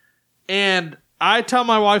eating, and I tell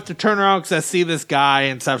my wife to turn around because I see this guy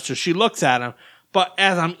and stuff, so she looks at him. But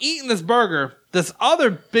as I'm eating this burger, this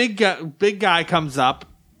other big guy comes up.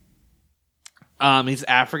 He's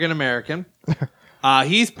African American.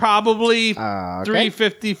 He's probably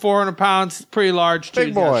 350, 400 pounds, pretty large too.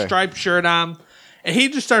 Big boy. He's got a striped shirt on, and he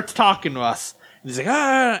just starts talking to us. He's like,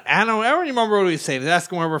 I don't remember what he was saying. He's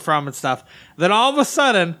asking where we're from and stuff. Then all of a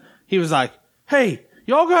sudden, he was like, "Hey,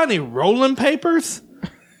 y'all got any rolling papers?"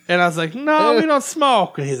 And I was like, "No, we don't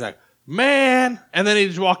smoke." And he's like, "Man," and then he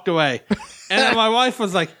just walked away. And then my wife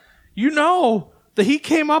was like, "You know that he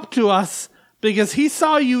came up to us because he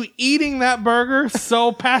saw you eating that burger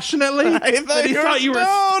so passionately that he thought you were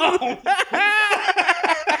stoned."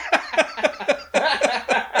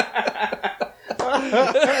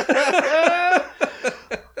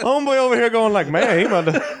 Homeboy over here going like, man, he might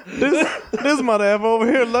this mother have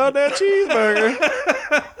over here love that cheeseburger.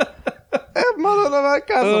 That mother got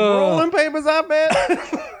some rolling papers, I bet.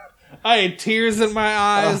 I had tears in my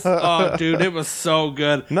eyes. Oh, dude, it was so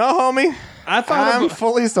good. No, homie. I'm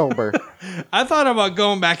fully sober. I thought about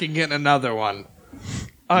going back and getting another one.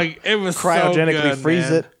 It was cryogenically so good, freeze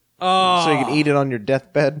man. it so you can eat it on your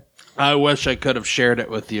deathbed. I wish I could have shared it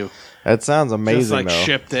with you. That sounds amazing. Just like though.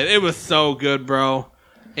 shipped it. It was so good, bro.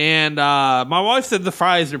 And my wife said the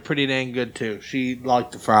fries are pretty dang good too. She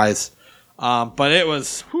liked the fries, but it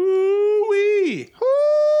was whoo-wee.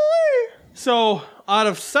 So out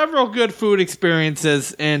of several good food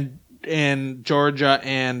experiences in Georgia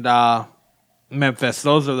and Memphis,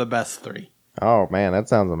 those are the best 3. Oh man, that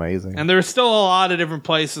sounds amazing. And there's still a lot of different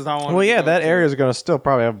places I want. Well, yeah, that area is going to still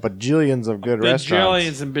probably have bajillions of good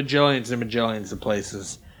restaurants. Bajillions and bajillions and bajillions of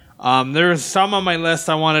places. There's some on my list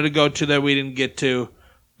I wanted to go to that we didn't get to,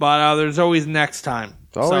 but there's always next time.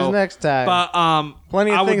 Always next time. But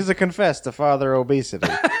plenty of things to confess to father obesity.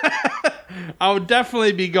 I would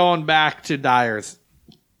definitely be going back to Dyer's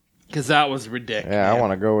because that was ridiculous. Yeah, I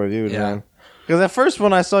want to go with you, man. Because at first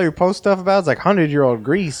when I saw you post stuff about it's like 100-year-old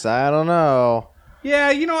Greece, I don't know. Yeah,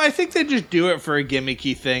 I think they just do it for a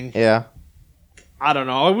gimmicky thing. Yeah. I don't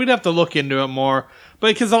know. We'd have to look into it more.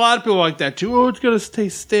 But because a lot of people like that too. Oh, it's going to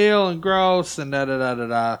taste stale and gross and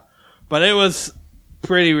da-da-da-da-da. But it was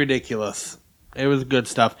pretty ridiculous. It was good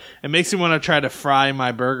stuff. It makes me want to try to fry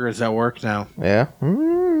my burgers at work now. Yeah.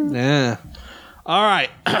 Yeah. All right.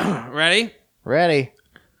 Ready? Ready.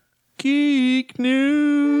 Geek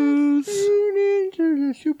News. Tune into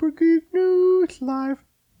the Super Geek News live.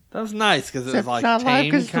 That was nice because it was like not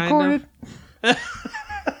tame, live, kind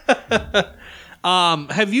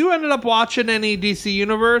of. Have you ended up watching any DC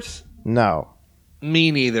Universe? No. Me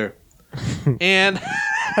neither. And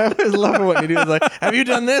I always love it when you do. It's like, have you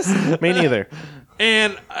done this? Me neither.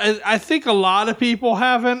 And I think a lot of people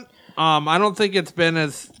haven't. I don't think it's been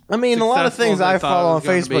as. I mean, a lot of things I follow on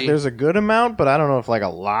Facebook, Facebook, there's a good amount, but I don't know if like a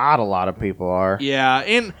lot of people are. Yeah,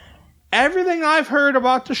 and everything I've heard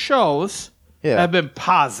about the shows have been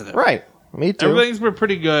positive. Right. Me too. Everything's been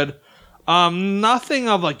pretty good. Nothing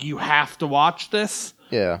of like you have to watch this.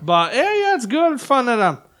 Yeah. But yeah, it's good. It's fun.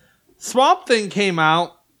 And Swamp Thing came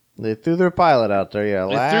out. They threw their pilot out there. Yeah,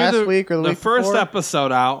 last week or the week first before?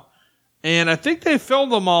 episode out, and I think they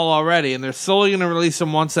filmed them all already, and they're slowly going to release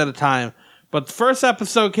them once at a time. But the first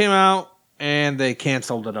episode came out, and they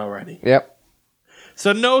canceled it already. Yep.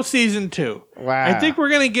 So no season 2. Wow. I think we're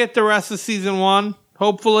going to get the rest of season 1,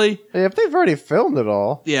 hopefully. Yeah, if they've already filmed it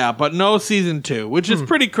all. Yeah, but no season 2, which is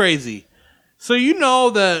pretty crazy. So you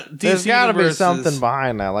know the DC There's got to be universe something is-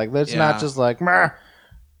 behind that. Like, it's Yeah. not just like, meh,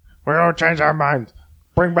 we don't change our minds.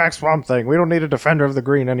 Bring back Swamp Thing. We don't need a Defender of the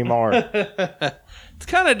Green anymore. It's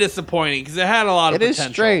kind of disappointing because it had a lot of It is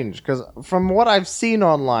potential. strange because from what I've seen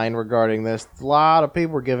online regarding this, a lot of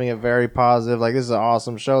people were giving it very positive. Like, this is an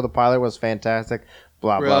awesome show. The pilot was fantastic.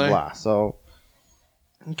 Blah, blah, Really? blah. So,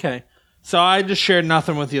 Okay. So I just shared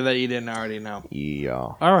nothing with you that you didn't already know. yeah.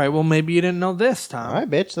 All right. Well, maybe you didn't know this, Tom. All right,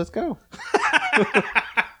 bitch. Let's go.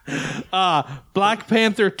 Black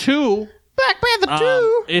Panther 2. Black Panther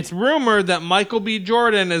 2. It's rumored that Michael B.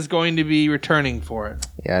 Jordan is going to be returning for it.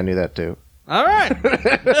 Yeah, I knew that too. All right.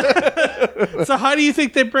 So how do you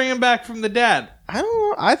think they bring him back from the dead? I don't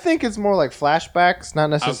know. I think it's more like flashbacks, not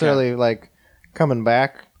necessarily like coming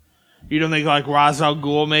back. You don't think like Ra's al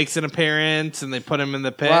Ghul makes an appearance and they put him in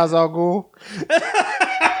the pit? Ra's al Ghul.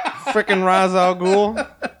 Frickin' Ra's al Ghul.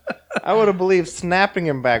 I would have believed snapping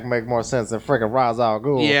him back make more sense than frickin' Ra's al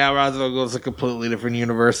Ghul. Yeah, Ra's al Ghul is a completely different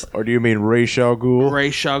universe. Or do you mean Ra's al Ghul?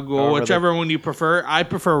 Ra's al Ghul, However whichever one you prefer. I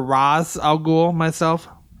prefer Ra's al Ghul myself.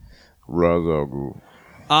 Ra's al Ghul.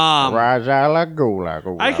 Um, Ra's al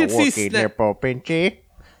Ghul. I could see Wookie nipple pinchy.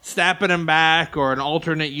 snapping him back or an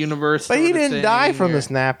alternate universe. But he sort of didn't die thing, from or- the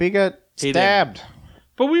snap. He got He stabbed.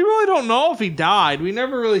 But we really don't know if he died. We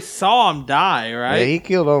never really saw him die, right? Yeah, he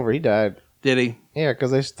keeled over. He died. Did he? Yeah,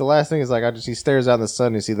 because the last thing is like he stares out in the sun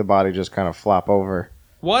and you see the body just kind of flop over.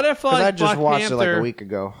 What if Because like I just Black watched Panther it like a week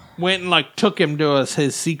ago. went and like took him to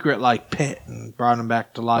his secret like pit and brought him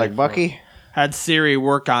back to life? Like Bucky? Had Siri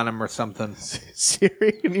work on him or something.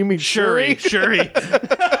 Siri? You mean Shuri.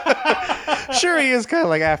 Shuri is kind of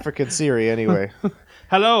like African Siri anyway.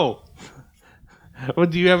 Hello. Well,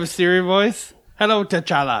 do you have a Siri voice? Hello,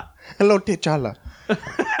 T'Challa. Hello, T'Challa.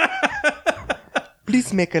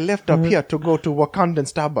 Please make a left up here to go to Wakandan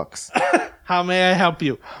Starbucks. How may I help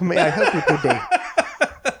you? May I help you today?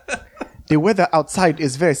 The weather outside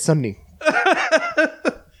is very sunny.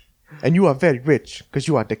 And you are very rich because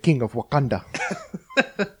you are the king of Wakanda.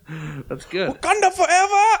 That's good. Wakanda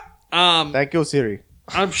forever! Thank you, Siri.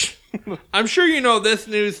 I'm sure you know this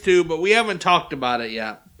news too, but we haven't talked about it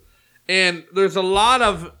yet. And there's a lot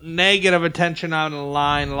of negative attention out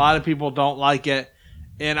online. A lot of people don't like it.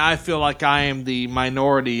 And I feel like I am the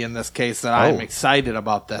minority in this case that I'm excited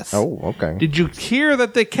about this. Oh, okay. Did you hear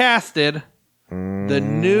that they casted the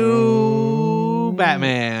new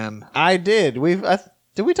Batman? I did. Did we talk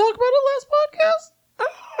about it last podcast? I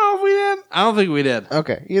don't know if we did. I don't think we did.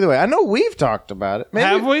 Okay. Either way, I know we've talked about it. Maybe,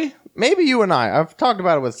 Have we? Maybe you and I. I've talked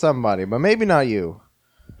about it with somebody, but maybe not you.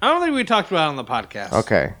 I don't think we talked about it on the podcast.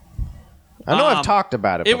 Okay. I know I've talked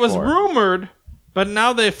about it It was before. rumored, but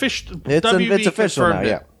now they It's WB official now, confirmed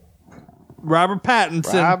yeah. it. Robert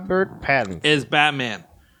Pattinson Robert Pattinson. is Batman.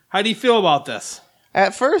 How do you feel about this?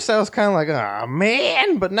 At first, I was kind of like, oh,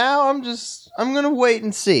 man. But now I'm going to wait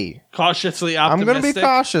and see. Cautiously I'm optimistic. going to be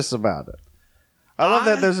cautious about it. I love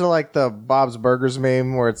that there's like the Bob's Burgers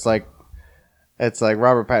meme where it's like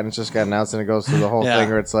Robert Pattinson just got announced and it goes through the whole Yeah. thing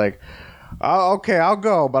where it's like, oh, okay, I'll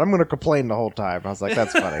go, but I'm going to complain the whole time. I was like,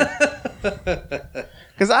 that's funny.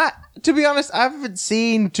 Because to be honest, I haven't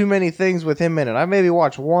seen too many things with him in it. I maybe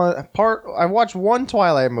watched I watched one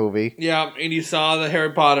Twilight movie Yeah, and you saw the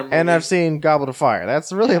Harry Potter movie. and I've seen Goblet of Fire.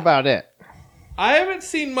 That's really about it. I haven't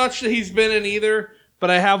seen much that he's been in either, but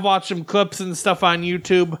I have watched some clips and stuff on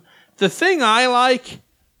YouTube. The thing I like,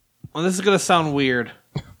 well, this is going to sound weird.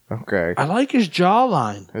 Okay. I like his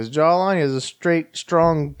jawline. His jawline is a straight,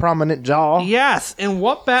 strong, prominent jaw. Yes, and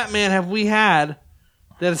what Batman have we had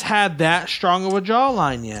that has had that strong of a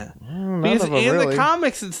jawline yet? Because of them, in really. the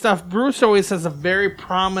comics and stuff, Bruce always has a very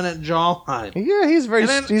prominent jawline. Yeah,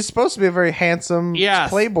 he's supposed to be a very handsome, Yes.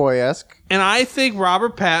 Playboy-esque. And I think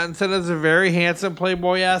Robert Pattinson has a very handsome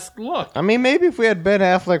Playboy-esque look. I mean, maybe if we had Ben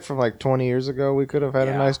Affleck from like 20 years ago, we could have had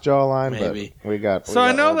a Yeah, nice jawline. maybe. But we got. So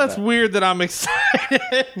I know that's weird that I'm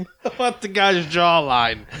excited about the guy's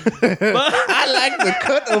jawline. I like the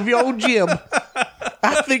cut of your Jim.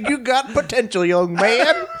 I think you got potential, young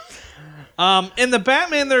man. And the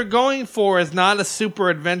Batman they're going for is not a super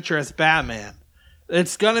adventurous Batman.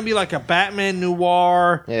 It's going to be like a Batman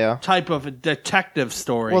noir Yeah. type of a detective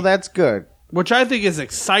story. Well, that's good. which I think is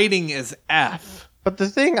exciting as F. But the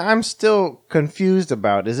thing I'm still confused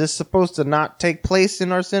about is this supposed to not take place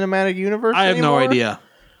in our cinematic universe? I have no idea.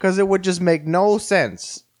 Because it would just make no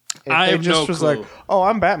sense. If I they have just no was clue. like, oh,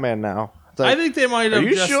 I'm Batman now. It's like, I think they might have Are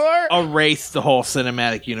you just sure? erased the whole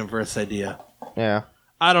cinematic universe idea. yeah.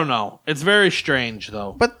 I don't know. It's very strange,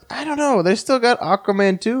 though. But I don't know. They still got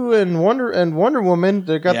Aquaman 2 and Wonder Woman.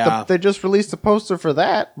 They got Yeah. they just released a poster for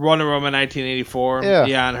that. Wonder Woman 1984.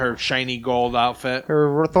 Yeah. And her shiny gold outfit.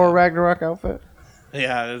 Her Thor Ragnarok outfit.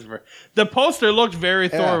 Yeah, it is the poster looked very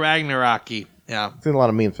Yeah. Thor Ragnarok-y. Yeah. Seen a lot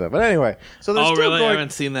of memes for that. But anyway, so they're Oh, still really? I going.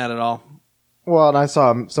 haven't seen that at all. Well, and I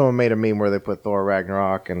saw someone made a meme where they put Thor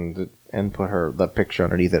Ragnarok and put the picture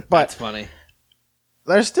underneath it. But That's funny.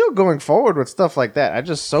 they're still going forward with stuff like that. I'm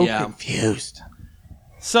just so Yeah. confused.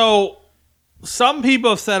 So, some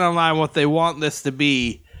people have said online what they want this to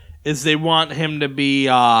be is they want him to be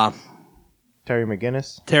Terry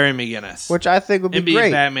McGinnis, Terry McGinnis. which I think would be and be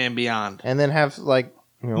great, Batman Beyond. and then have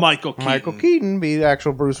Michael Keaton. Michael Keaton be the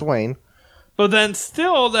actual Bruce Wayne. But then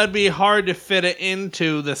still, that'd be hard to fit it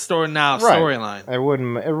into the Story Now Right. storyline. It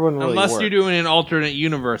wouldn't really Unless work. you're doing an alternate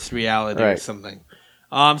universe reality or Right. something.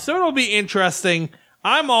 So it'll be interesting.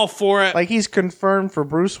 I'm all for it. Like he's confirmed for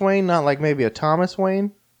Bruce Wayne, not like maybe a Thomas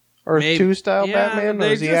Wayne or Maybe- 2 style yeah, Batman, or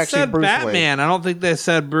they is he just actually said Bruce Batman. Wayne? I don't think they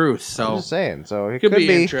said Bruce. I'm So just saying. So it Could could be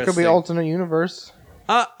be interesting. alternate universe.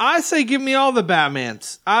 I say give me all the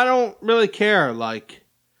Batmans. I don't really care. Like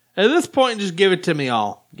at this point, just give it to me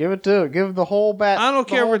all. Give the whole bat. I don't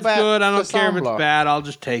the care whole if it's bat good. I don't care if it's ensemble. bad. I'll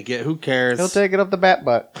just take it. Who cares? He'll take it up the bat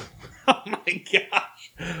butt. Oh my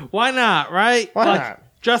gosh. Why not, right? Why Like, not?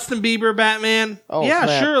 Justin Bieber Batman? Oh, yeah,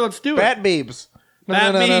 snap. sure, let's do it. Bat Beebs. No,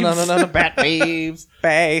 Bat no, no, no, no, Beebs. no, no, Bat Beebs.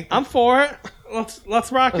 Bay. I'm for it. Let's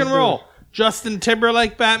rock and Let's do roll. Justin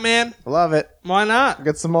Timberlake Batman? Love it. Why not?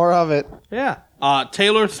 Get some more of it. Yeah.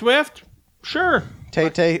 Taylor Swift? Sure.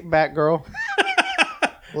 Tay Batgirl.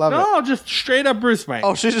 Love it. No, just straight up Bruce Wayne.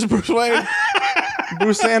 Oh, she's just Bruce Wayne.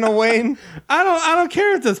 Bruce Anna Wayne. I don't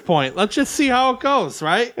care at this point. Let's just see how it goes,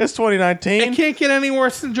 right? It's 2019. It can't get any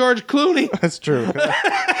worse than George Clooney. That's true.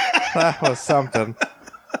 That was something.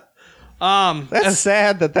 Um, That's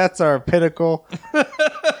sad that's our pinnacle.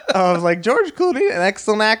 I was like, George Clooney, an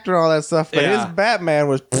excellent actor and all that stuff, but Yeah. his Batman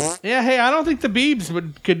was... yeah, hey, I don't think the Biebs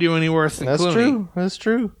could do any worse than That's Clooney. true. That's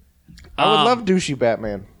true. I would love douchey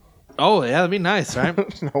Batman. Oh, yeah, that'd be nice, right?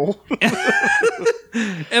 No.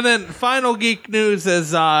 And then final geek news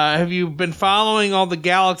is, have you been following all the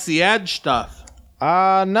Galaxy Edge stuff?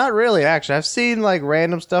 Not really, actually. I've seen, like,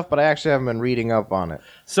 random stuff, but I actually haven't been reading up on it.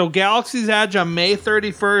 So Galaxy's Edge on May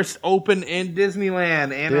 31st open in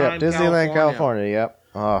Disneyland, Yeah, Anaheim, Disneyland, California, yep.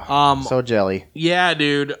 Oh, so jelly. Yeah,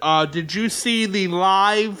 dude. Did you see the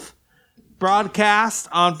live broadcast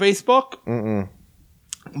on Facebook? Mm-mm.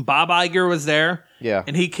 Bob Iger was there. Yeah.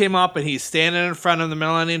 And he came up and he's standing in front of the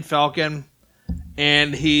Millennium Falcon.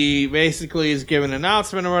 And he basically is giving an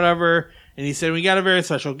announcement or whatever. And he said, we got a very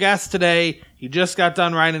special guest today. He just got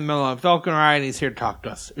done riding the Millennium Falcon ride and he's here to talk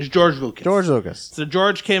to us. It's George Lucas. George Lucas. So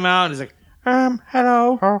George came out and he's like,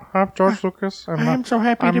 hello. Oh, I'm George Lucas. And, I'm so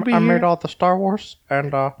happy to be I here. made all the Star Wars,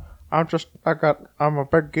 and I'm a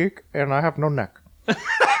big geek, and I have no neck.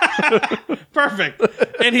 Perfect.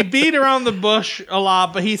 And he beat around the bush a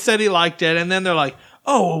lot, but he said he liked it. And then they're like,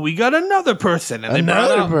 oh, well, we got another person. And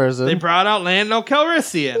Another person? They brought out Lando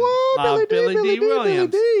Calrissian. Whoa, Billy D.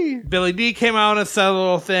 Williams. Billy D. came out and said a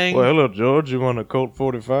little thing. Well, hello, George. You want a Colt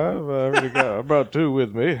 45? I brought 2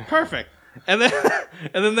 with me. Perfect. And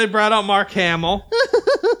then they brought out Mark Hamill.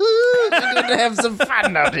 Good to have some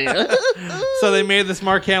fun out here. So they made this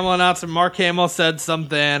Mark Hamill announcement. Mark Hamill said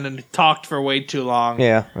something and talked for way too long.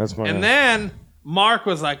 Yeah, that's my. And then Mark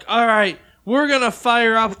was like, all right, we're going to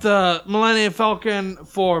fire up the Millennium Falcon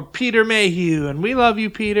for Peter Mayhew. And we love you,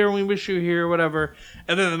 Peter. And we wish you here, whatever.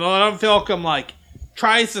 And then the Millennium Falcon, like,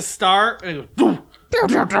 tries to start. And it goes,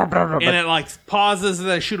 and it, like, pauses. And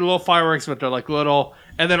they shoot a little fireworks, but they're, like, little.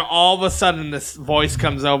 And then all of a sudden, this voice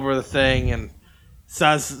comes over the thing and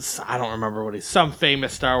says, I don't remember what some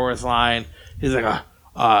famous Star Wars line. He's like,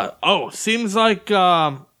 seems like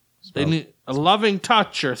they need a loving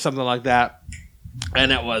touch or something like that.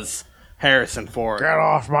 And it was Harrison Ford. Get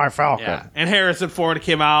off my Falcon. Yeah. And Harrison Ford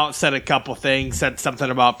came out, said a couple things, said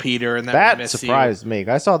something about Peter, and That surprised me.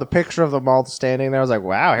 I saw the picture of them all standing there. I was like,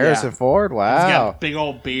 wow, Harrison Ford? He's got Wow. a big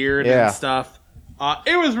old beard Yeah. and stuff.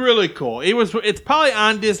 It was really cool. It's probably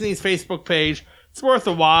on Disney's Facebook page. It's worth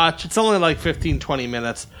a watch. It's only like 15, 20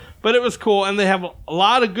 minutes. But it was cool. And they have a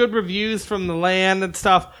lot of good reviews from the land and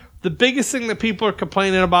stuff. The biggest thing that people are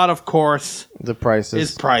complaining about, of course, The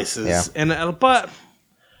prices. is prices. Yeah.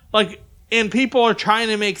 And people are trying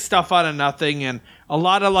to make stuff out of nothing, and a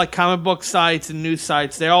lot of like comic book sites and news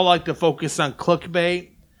sites, they all like to focus on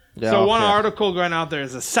clickbait. Yeah, So one okay. article going out there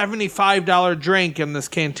is a $75 drink in this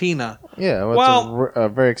cantina. Yeah, Well, it's a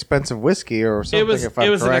very expensive whiskey or something. It was if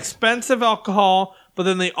I'm an correct. expensive alcohol, but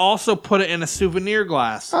then they also put it in a souvenir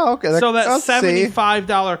glass. Oh, okay. So that I'll see.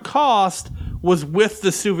 $75 cost was with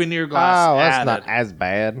the souvenir glass Oh, that's added. not as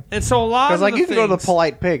bad. And so a lot of Because like the you can go to the things-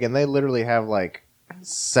 Polite Pig and they literally have like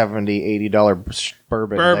 $70-$80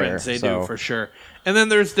 bourbons there, they so. do for sure. And then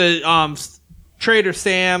there's the Trader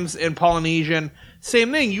Sam's in Polynesian.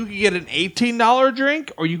 Same thing. You could get an $18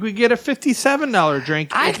 drink, or you could get a $57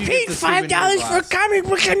 drink. I if you paid get the souvenir $5 for a glass. comic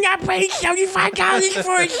book and I paid $75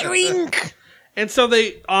 for a drink. And so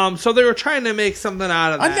they were trying to make something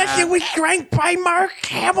out of that. Unless it was drank by Mark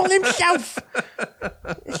Hamill himself.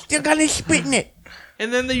 Still gonna spit in it.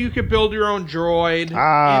 And then you could build your own droid.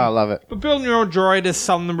 I love it. But building your own droid is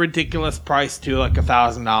some ridiculous price too, like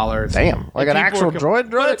 $1,000. Damn, like an actual droid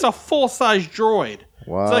But droid? it's a full size droid.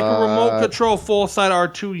 What? It's like a remote control full size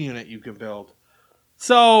R2 unit you can build.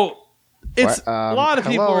 So it's What? a lot of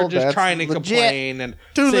people Hello, are just that's trying to legit. complain and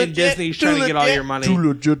Too saying legit, Disney's too trying to get all legit. your money. Too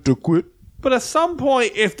legit to quit. But at some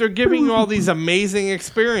point, if they're giving you all these amazing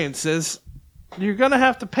experiences, you're gonna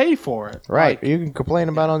have to pay for it. Right. Like, You can complain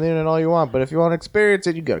about it on the internet all you want, but if you want to experience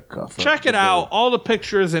it, you got to cuff up. check it out. All the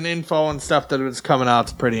pictures and info and stuff that is coming out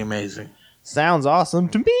is pretty amazing. Sounds awesome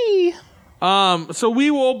to me. So we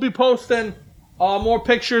will be posting more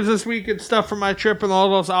pictures this week and stuff from my trip and all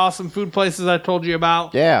those awesome food places I told you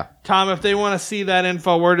about. Yeah. Tom, if they want to see that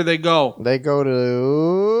info, where do they go? They go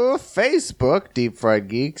to Facebook, Deep Fried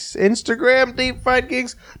Geeks, Instagram, Deep Fried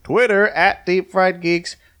Geeks, Twitter, at Deep Fried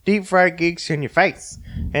Geeks, Deep Fried Geeks in your face.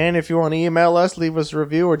 And if you want to email us, leave us a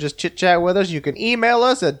review, or just chit-chat with us, you can email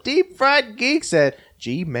us at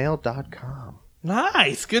deepfriedgeeks@gmail.com.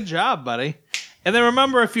 Nice. Good job, buddy. And then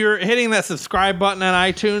remember, if you're hitting that subscribe button on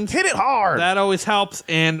iTunes, Hit it hard. that always helps.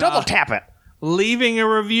 And Double tap it. leaving a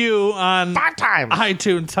review on 5 times.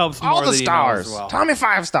 iTunes helps more All the than you know stars. as well. Tommy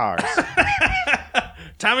 5 stars.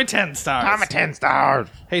 Tommy 10 stars. Tommy 10 stars.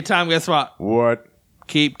 Hey, Tom, guess what? What?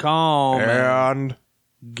 Keep calm and And...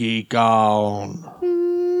 geek on.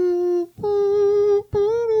 Ooh.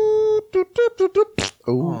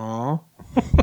 Aw.